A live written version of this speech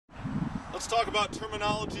Let's talk about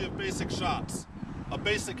terminology of basic shots. A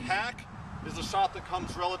basic hack is a shot that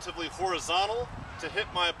comes relatively horizontal to hit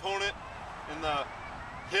my opponent in the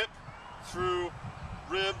hip, through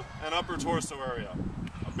rib, and upper torso area.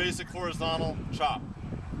 A basic horizontal chop.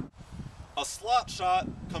 A slot shot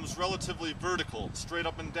comes relatively vertical, straight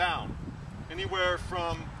up and down, anywhere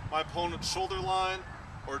from my opponent's shoulder line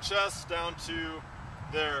or chest down to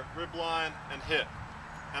their rib line and hip.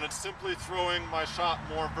 And it's simply throwing my shot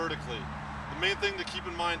more vertically. The main thing to keep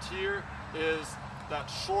in mind here is that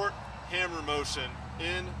short hammer motion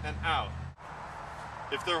in and out.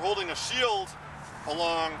 If they're holding a shield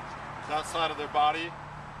along that side of their body,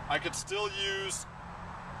 I could still use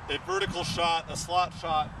a vertical shot, a slot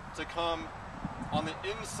shot, to come on the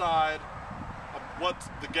inside of what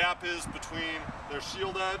the gap is between their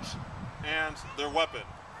shield edge and their weapon.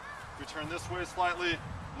 If we turn this way slightly,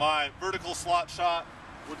 my vertical slot shot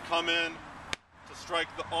would come in to strike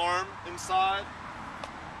the arm inside,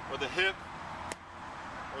 or the hip,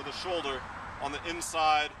 or the shoulder on the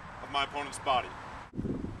inside of my opponent's body.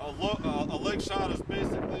 A leg shot is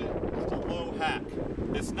basically just a low hack.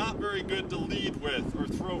 It's not very good to lead with or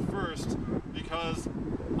throw first because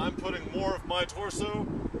I'm putting more of my torso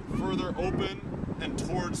further open and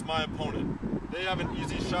towards my opponent. They have an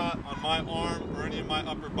easy shot on my arm or any of my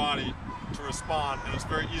upper body to respond, and it's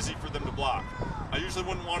very easy for them to block. I usually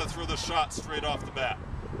wouldn't want to throw the shot straight off the bat.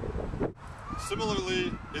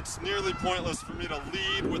 Similarly, it's nearly pointless for me to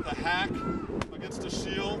lead with a hack against a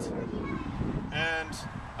shield, and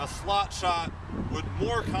a slot shot would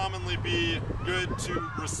more commonly be good to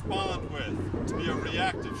respond with, to be a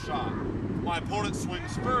reactive shot. If my opponent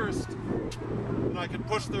swings first, then I can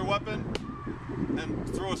push their weapon and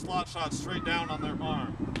throw a slot shot straight down on their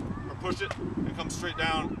arm, or push it and come straight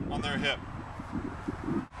down on their hip.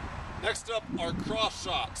 Next up are cross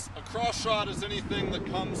shots. A cross shot is anything that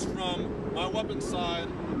comes from my weapon side,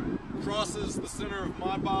 crosses the center of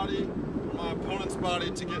my body, or my opponent's body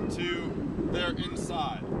to get to their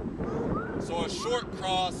inside. So a short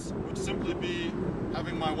cross would simply be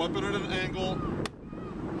having my weapon at an angle,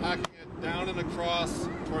 hacking it down and across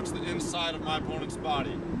towards the inside of my opponent's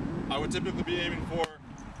body. I would typically be aiming for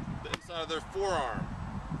the inside of their forearm,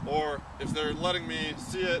 or if they're letting me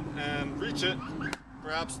see it and reach it,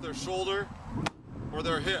 perhaps their shoulder or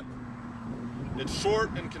their hip. It's short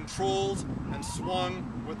and controlled and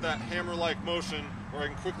swung with that hammer-like motion where I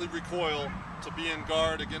can quickly recoil to be in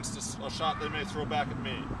guard against a shot they may throw back at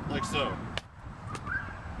me, like so.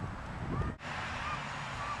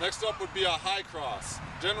 Next up would be a high cross.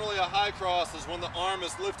 Generally a high cross is when the arm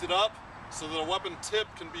is lifted up so that a weapon tip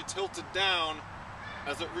can be tilted down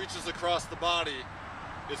as it reaches across the body.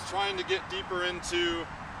 It's trying to get deeper into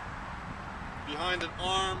behind an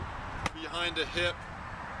arm, behind a hip,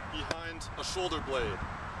 behind a shoulder blade.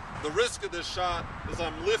 The risk of this shot is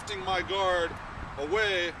I'm lifting my guard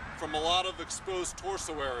away from a lot of exposed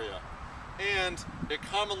torso area. And it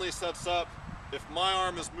commonly sets up, if my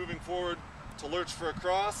arm is moving forward to lurch for a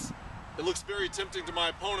cross, it looks very tempting to my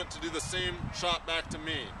opponent to do the same shot back to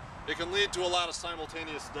me. It can lead to a lot of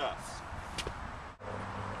simultaneous deaths.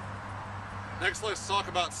 Next, let's talk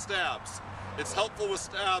about stabs. It's helpful with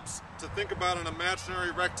stabs to think about an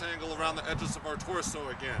imaginary rectangle around the edges of our torso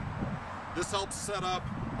again. This helps set up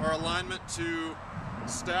our alignment to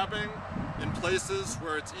stabbing in places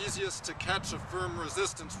where it's easiest to catch a firm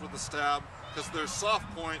resistance with a stab because there's soft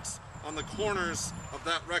points on the corners of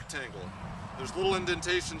that rectangle. There's little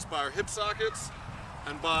indentations by our hip sockets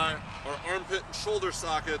and by our armpit and shoulder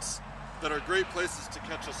sockets that are great places to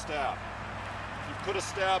catch a stab. If you put a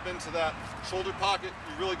stab into that shoulder pocket,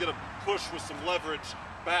 you really get a push with some leverage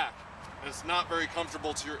back, and it's not very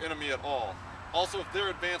comfortable to your enemy at all. Also, if they're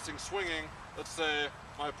advancing swinging, let's say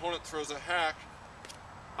my opponent throws a hack,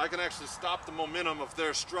 I can actually stop the momentum of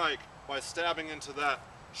their strike by stabbing into that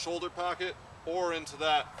shoulder pocket or into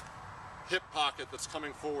that hip pocket that's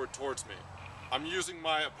coming forward towards me. I'm using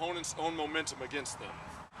my opponent's own momentum against them.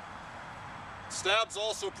 Stabs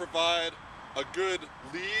also provide a good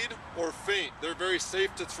lead or feint. They're very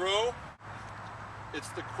safe to throw. It's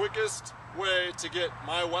the quickest way to get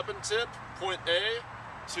my weapon tip, point A,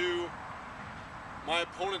 to my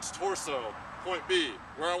opponent's torso, point B,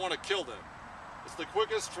 where I want to kill them. It's the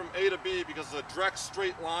quickest from A to B because it's a direct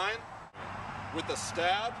straight line. With a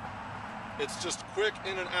stab, it's just quick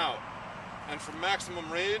in and out. And for maximum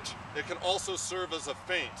range, it can also serve as a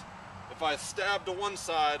feint. If I stab to one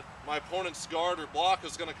side, my opponent's guard or block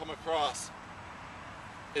is going to come across.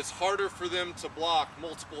 It's harder for them to block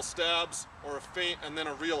multiple stabs or a feint and then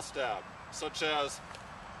a real stab, such as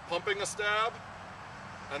pumping a stab,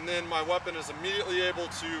 and then my weapon is immediately able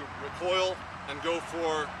to recoil and go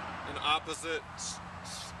for an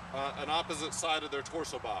opposite side of their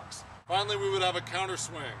torso box. Finally, we would have a counter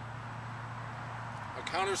swing. A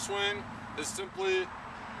counter swing is simply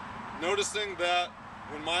noticing that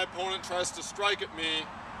when my opponent tries to strike at me,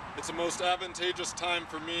 it's the most advantageous time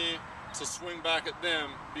for me to swing back at them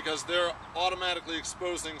because they're automatically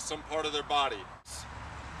exposing some part of their body.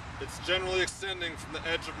 It's generally extending from the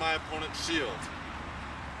edge of my opponent's shield.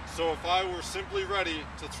 So if I were simply ready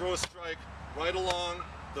to throw a strike right along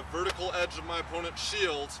the vertical edge of my opponent's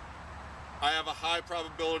shield, I have a high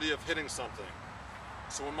probability of hitting something.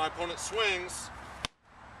 So when my opponent swings,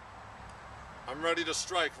 I'm ready to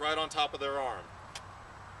strike right on top of their arm.